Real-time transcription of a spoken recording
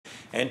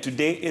And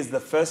today is the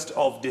 1st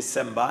of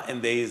December,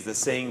 and there is the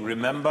saying,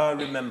 remember,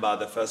 remember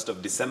the 1st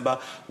of December,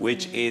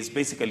 which is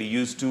basically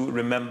used to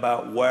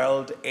remember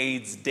World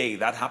AIDS Day.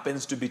 That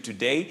happens to be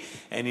today.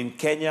 And in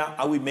Kenya,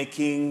 are we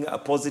making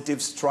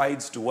positive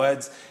strides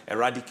towards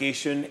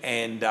eradication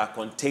and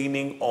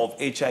containing of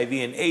HIV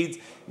and AIDS?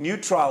 New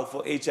trial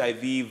for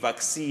HIV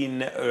vaccine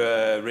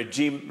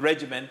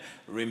regimen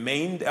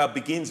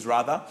begins,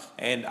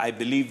 and I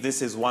believe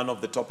this is one of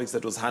the topics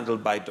that was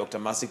handled by Dr.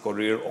 Mercy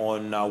Korir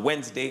on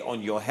Wednesday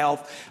on Your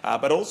Health.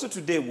 But also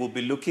today we'll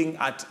be looking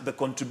at the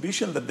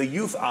contribution that the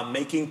youth are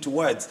making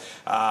towards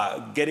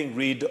getting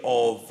rid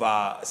of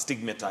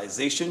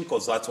stigmatization,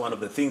 because that's one of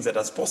the things that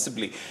has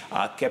possibly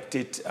kept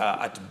it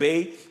at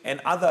bay,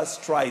 and other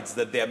strides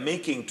that they're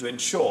making to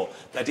ensure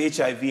that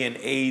HIV and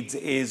AIDS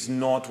is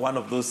not one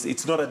of those,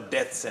 it's not a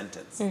death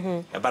sentence,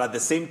 but at the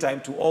same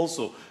time to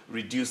also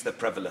reduce the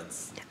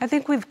prevalence. I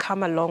think we've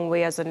come a long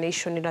way as a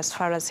nation in as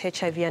far as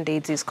HIV and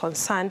AIDS is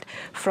concerned,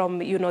 from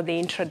the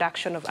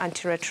introduction of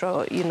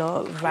antiretroviral,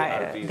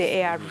 the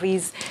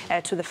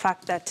ARVs, to the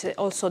fact that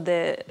also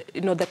the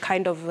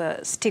kind of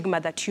stigma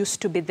that used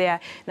to be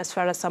there, and as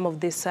far as some of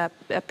these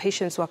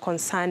patients were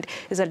concerned,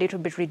 is a little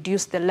bit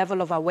reduced. The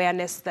level of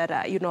awareness that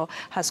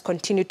has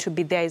continued to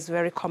be there is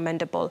very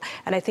commendable,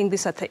 and I think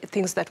these are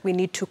things that we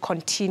need to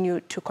continue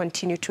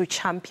to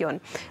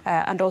champion,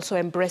 and also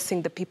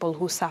embracing the people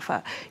who suffer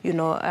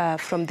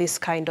from this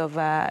kind of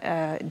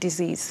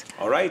disease.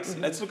 All right,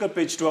 let's look at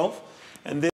page 12. And